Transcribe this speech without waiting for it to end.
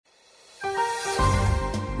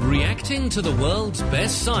Reacting to the world's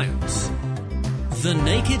best science. The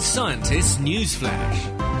Naked Scientist Newsflash.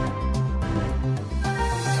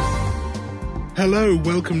 Hello,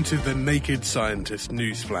 welcome to the Naked Scientist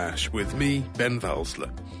Newsflash with me, Ben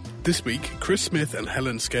Valsler. This week, Chris Smith and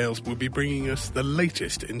Helen Scales will be bringing us the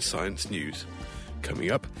latest in science news.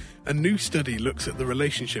 Coming up, a new study looks at the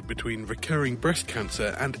relationship between recurring breast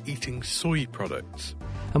cancer and eating soy products.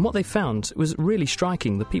 And what they found was really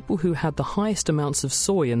striking. The people who had the highest amounts of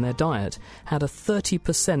soy in their diet had a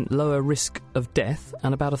 30% lower risk of death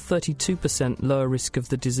and about a 32% lower risk of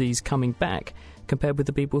the disease coming back compared with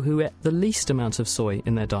the people who ate the least amount of soy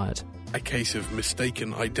in their diet. A case of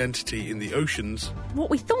mistaken identity in the oceans. What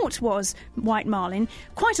we thought was white marlin,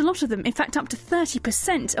 quite a lot of them, in fact up to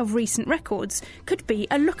 30% of recent records, could be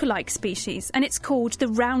a lookalike species, and it's called the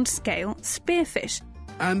round-scale spearfish.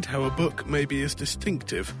 And how a book may be as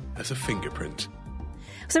distinctive as a fingerprint.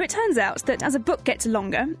 So it turns out that as a book gets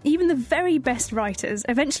longer, even the very best writers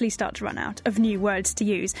eventually start to run out of new words to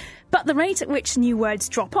use. But the rate at which new words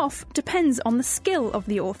drop off depends on the skill of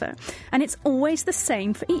the author. And it's always the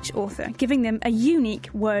same for each author, giving them a unique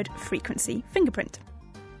word frequency fingerprint.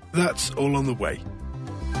 That's all on the way.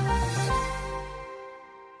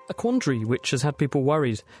 A quandary which has had people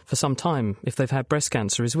worried for some time if they've had breast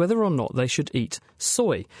cancer is whether or not they should eat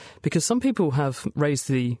soy. Because some people have raised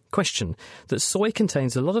the question that soy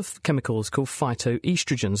contains a lot of chemicals called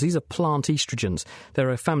phytoestrogens. These are plant estrogens. They're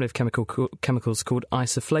a family of chemicals called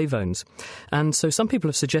isoflavones. And so some people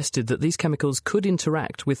have suggested that these chemicals could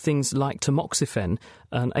interact with things like tamoxifen,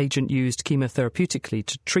 an agent used chemotherapeutically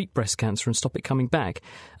to treat breast cancer and stop it coming back.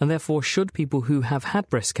 And therefore, should people who have had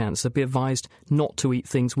breast cancer be advised not to eat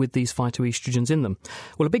things with these phytoestrogens in them?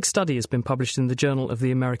 Well, a big study has been published in the Journal of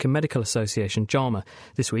the American Medical Association, JAMA,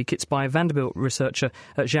 this week. It's by Vanderbilt researcher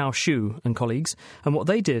Zhao Xu and colleagues. And what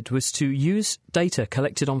they did was to use data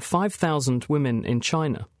collected on 5,000 women in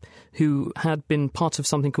China who had been part of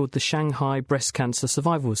something called the Shanghai Breast Cancer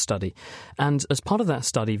Survival Study. And as part of that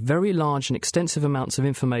study, very large and extensive amounts of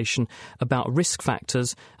information about risk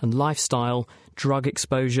factors and lifestyle, drug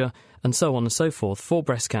exposure, and so on and so forth for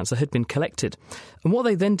breast cancer had been collected. And what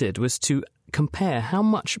they then did was to compare how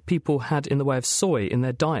much people had in the way of soy in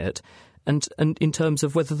their diet and in terms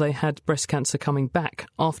of whether they had breast cancer coming back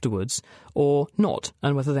afterwards or not,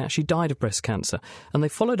 and whether they actually died of breast cancer. And they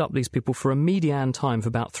followed up these people for a median time of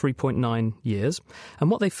about 3.9 years.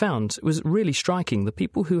 And what they found was really striking. The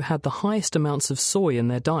people who had the highest amounts of soy in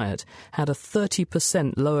their diet had a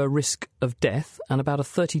 30% lower risk of death and about a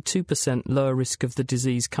 32% lower risk of the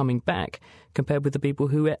disease coming back compared with the people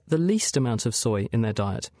who ate the least amount of soy in their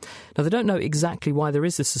diet. Now, they don't know exactly why there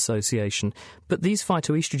is this association, but these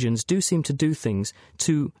phytoestrogens do seem to do things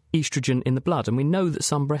to estrogen in the blood, and we know that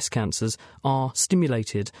some breast cancers are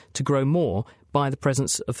stimulated to grow more by the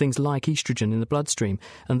presence of things like estrogen in the bloodstream.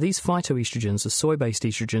 And these phytoestrogens, the soy-based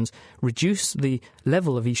estrogens, reduce the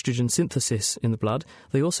level of estrogen synthesis in the blood.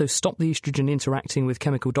 They also stop the estrogen interacting with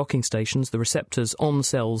chemical docking stations, the receptors on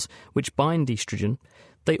cells which bind estrogen.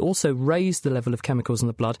 They also raise the level of chemicals in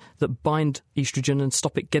the blood that bind estrogen and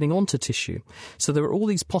stop it getting onto tissue. So there are all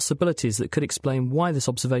these possibilities that could explain why this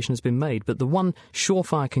observation has been made, but the one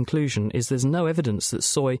surefire conclusion is there's no evidence that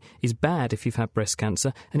soy is bad if you've had breast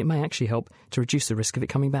cancer, and it may actually help to reduce the risk of it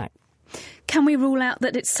coming back. Can we rule out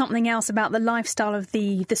that it's something else about the lifestyle of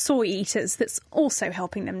the soy eaters that's also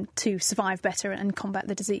helping them to survive better and combat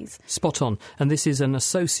the disease? Spot on. And this is an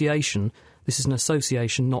association. This is an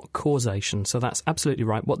association, not causation. So that's absolutely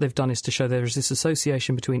right. What they've done is to show there is this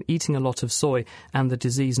association between eating a lot of soy and the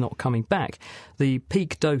disease not coming back. The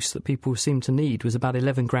peak dose that people seem to need was about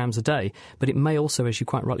 11 grams a day, but it may also, as you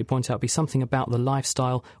quite rightly point out, be something about the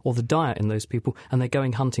lifestyle or the diet in those people, and they're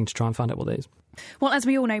going hunting to try and find out what it is. Well, as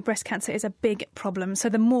we all know, breast cancer is a big problem, so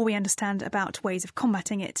the more we understand about ways of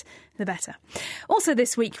combating it, the better. Also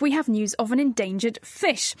this week, we have news of an endangered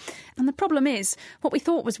fish. And the problem is, what we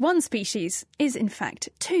thought was one species is in fact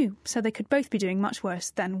two, so they could both be doing much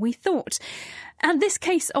worse than we thought. And this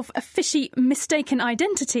case of a fishy mistaken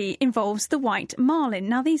identity involves the white marlin.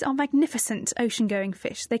 Now, these are magnificent ocean-going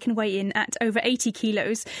fish. They can weigh in at over 80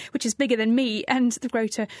 kilos, which is bigger than me, and they grow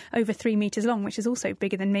to over 3 metres long, which is also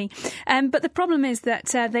bigger than me. But the problem is that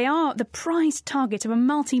they are the prized target of a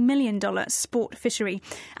multi-million-dollar sport fishery,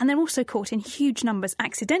 and they're also caught in huge numbers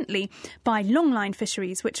accidentally by longline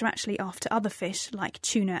fisheries, which are actually after other fish like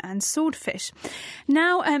tuna and swordfish.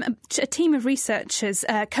 Now, a team of researchers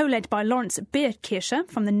co-led by Lawrence Bierkircher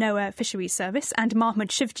from the NOAA Fisheries Service and Mahmoud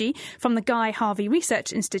Shivji from the Guy Harvey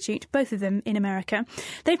Research Institute, both of them in America,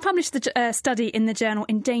 they've published the study in the journal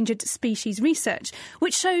Endangered Species Research,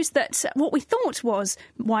 which shows that what we thought was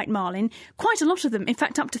white marlin, quite quite a lot of them, in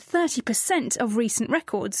fact up to 30% of recent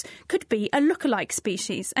records, could be a lookalike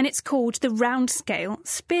species, and it's called the round-scale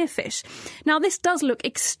spearfish. Now, this does look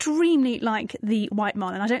extremely like the white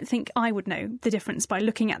marlin. I don't think I would know the difference by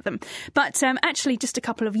looking at them. But actually, just a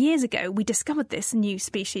couple of years ago, we discovered this new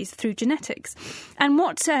species through genetics. And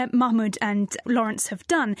what Mahmoud and Lawrence have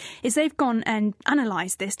done is they've gone and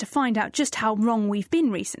analysed this to find out just how wrong we've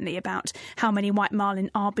been recently about how many white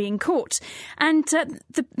marlin are being caught. And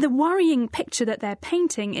the worrying picture that they're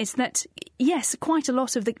painting is that, yes, quite a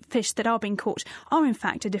lot of the fish that are being caught are in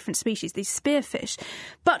fact a different species, these spearfish.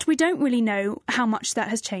 But we don't really know how much that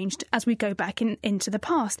has changed as we go back into the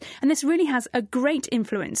past. And this really has a great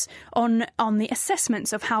influence on the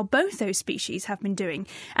assessments of how both those species have been doing.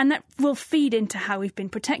 And that will feed into how we've been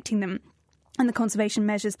protecting them and the conservation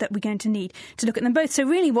measures that we're going to need to look at them both. So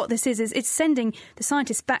really what this is it's sending the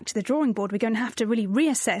scientists back to the drawing board. We're going to have to really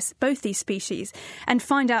reassess both these species and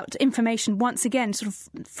find out information once again, sort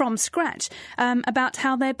of from scratch, about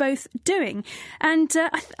how they're both doing. And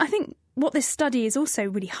I think what this study is also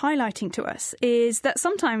really highlighting to us is that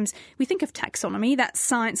sometimes we think of taxonomy, that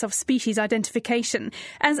science of species identification,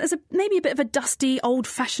 as maybe a bit of a dusty,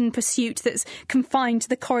 old-fashioned pursuit that's confined to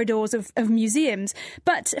the corridors of museums.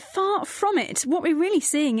 But far from it, what we're really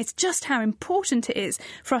seeing is just how important it is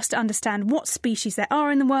for us to understand what species there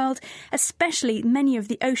are in the world, especially many of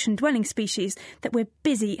the ocean-dwelling species that we're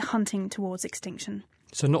busy hunting towards extinction.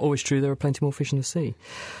 So not always true, there are plenty more fish in the sea.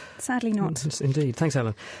 Sadly not. Indeed. Thanks,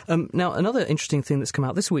 Helen. Now, another interesting thing that's come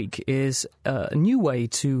out this week is a new way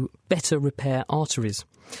to better repair arteries.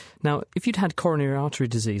 Now, if you'd had coronary artery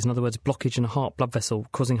disease, in other words, blockage in a heart blood vessel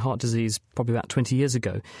causing heart disease probably about 20 years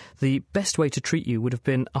ago, the best way to treat you would have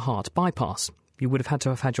been a heart bypass. You would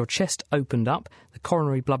have had your chest opened up, the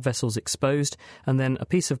coronary blood vessels exposed, and then a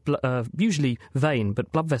piece of, usually vein,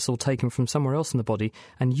 but blood vessel taken from somewhere else in the body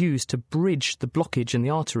and used to bridge the blockage in the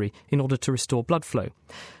artery in order to restore blood flow.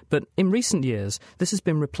 But in recent years, this has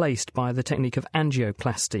been replaced by the technique of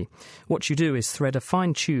angioplasty. What you do is thread a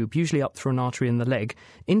fine tube, usually up through an artery in the leg,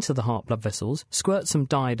 into the heart blood vessels, squirt some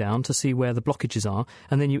dye down to see where the blockages are,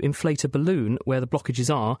 and then you inflate a balloon where the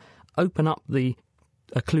blockages are, open up the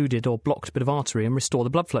occluded or blocked bit of artery and restore the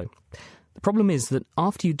blood flow. The problem is that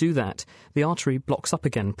after you do that, the artery blocks up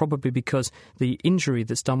again, probably because the injury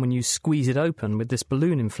that's done when you squeeze it open with this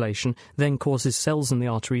balloon inflation then causes cells in the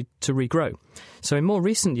artery to regrow. So in more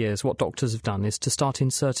recent years, what doctors have done is to start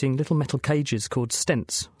inserting little metal cages called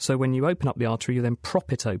stents. So when you open up the artery, you then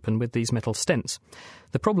prop it open with these metal stents.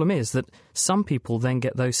 The problem is that some people then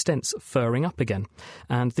get those stents furring up again.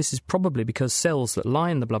 And this is probably because cells that lie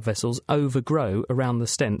in the blood vessels overgrow around the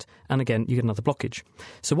stent, and again, you get another blockage.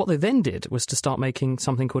 So what they then did was to start making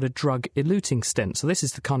something called a drug-eluting stent. So this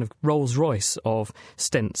is the kind of Rolls-Royce of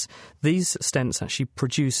stents. These stents actually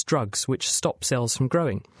produce drugs which stop cells from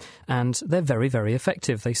growing. And they're very, very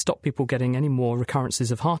effective. They stop people getting any more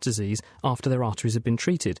recurrences of heart disease after their arteries have been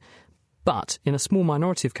treated. But in a small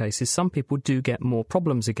minority of cases, some people do get more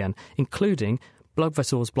problems again, including blood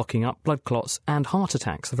vessels blocking up, blood clots, and heart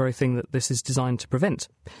attacks, the very thing that this is designed to prevent.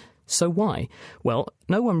 So why? Well,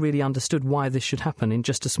 no one really understood why this should happen in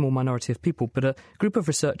just a small minority of people, but a group of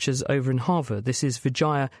researchers over in Harvard, this is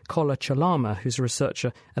Vijaya Kolachalama, who's a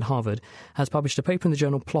researcher at Harvard, has published a paper in the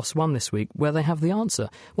journal PLOS ONE this week where they have the answer.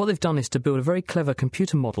 What they've done is to build a very clever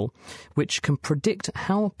computer model which can predict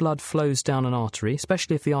how blood flows down an artery,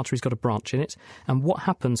 especially if the artery's got a branch in it, and what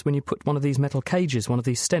happens when you put one of these metal cages, one of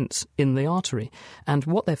these stents, in the artery. And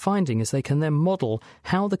what they're finding is they can then model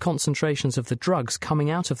how the concentrations of the drugs coming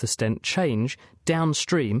out of the stent change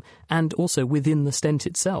downstream and also within the stent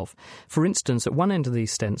itself. For instance, at one end of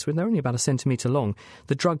these stents, when they're only about a centimetre long,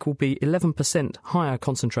 the drug will be 11% higher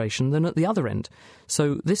concentration than at the other end.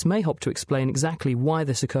 So this may help to explain exactly why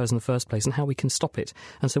this occurs in the first place and how we can stop it.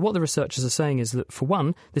 And so what the researchers are saying is that, for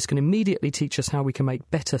one, this can immediately teach us how we can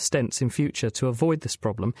make better stents in future to avoid this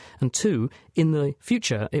problem. And two, in the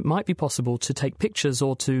future, it might be possible to take pictures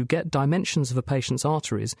or to get dimensions of a patient's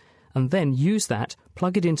arteries and then use that,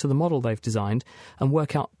 plug it into the model they've designed, and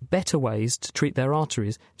work out better ways to treat their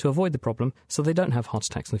arteries to avoid the problem so they don't have heart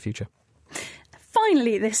attacks in the future.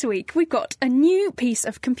 Finally this week, we've got a new piece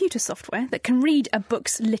of computer software that can read a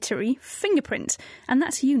book's literary fingerprint, and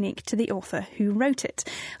that's unique to the author who wrote it.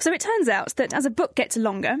 So it turns out that as a book gets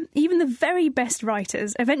longer, even the very best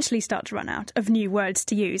writers eventually start to run out of new words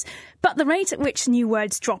to use. But the rate at which new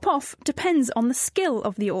words drop off depends on the skill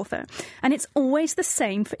of the author, and it's always the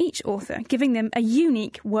same for each author, giving them a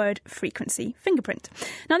unique word frequency fingerprint.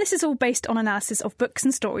 Now, this is all based on analysis of books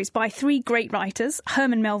and stories by three great writers,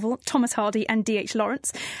 Herman Melville, Thomas Hardy and D.H. T.H.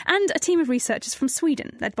 Lawrence, and a team of researchers from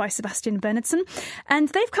Sweden, led by Sebastian Bernhardsson. And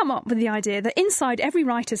they've come up with the idea that inside every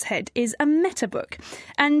writer's head is a metabook.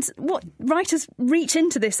 And what writers reach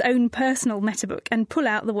into this own personal metabook and pull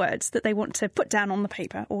out the words that they want to put down on the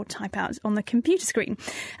paper or type out on the computer screen.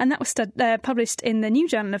 And that was published in the New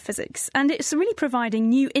Journal of Physics. And it's really providing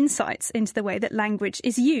new insights into the way that language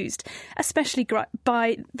is used, especially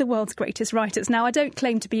by the world's greatest writers. Now, I don't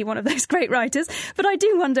claim to be one of those great writers, but I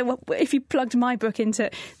do wonder if you plugged my book into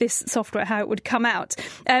this software, how it would come out.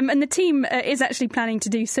 And the team is actually planning to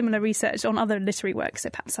do similar research on other literary works, so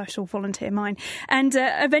perhaps I shall volunteer mine. And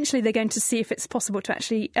eventually they're going to see if it's possible to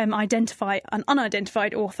actually identify an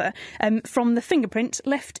unidentified author from the fingerprint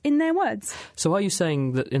left in their words. So are you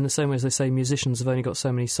saying that in the same way as they say musicians have only got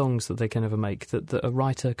so many songs that they can ever make, that a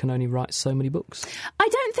writer can only write so many books? I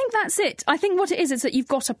don't think that's it. I think what it is that you've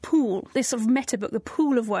got a pool, this sort of metabook, the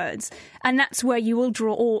pool of words, and that's where you will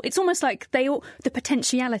draw all. It's almost like the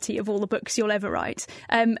potentiality of all the books you'll ever write,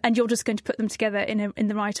 and you're just going to put them together in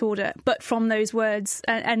the right order, but from those words,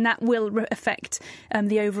 and that will affect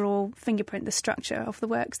the overall fingerprint, the structure of the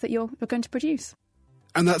works that you're going to produce.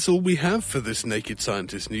 And that's all we have for this Naked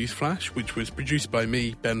Scientist News Flash, which was produced by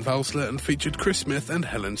me, Ben Valsler, and featured Chris Smith and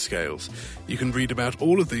Helen Scales. You can read about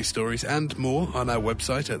all of these stories and more on our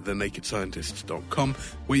website at thenakedscientists.com,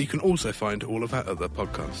 where you can also find all of our other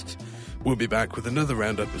podcasts. We'll be back with another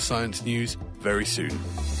roundup of science news very soon.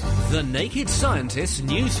 The Naked Scientist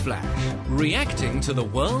News Flash, reacting to the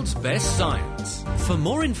world's best science. For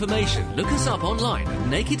more information, look us up online at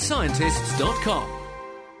nakedscientists.com.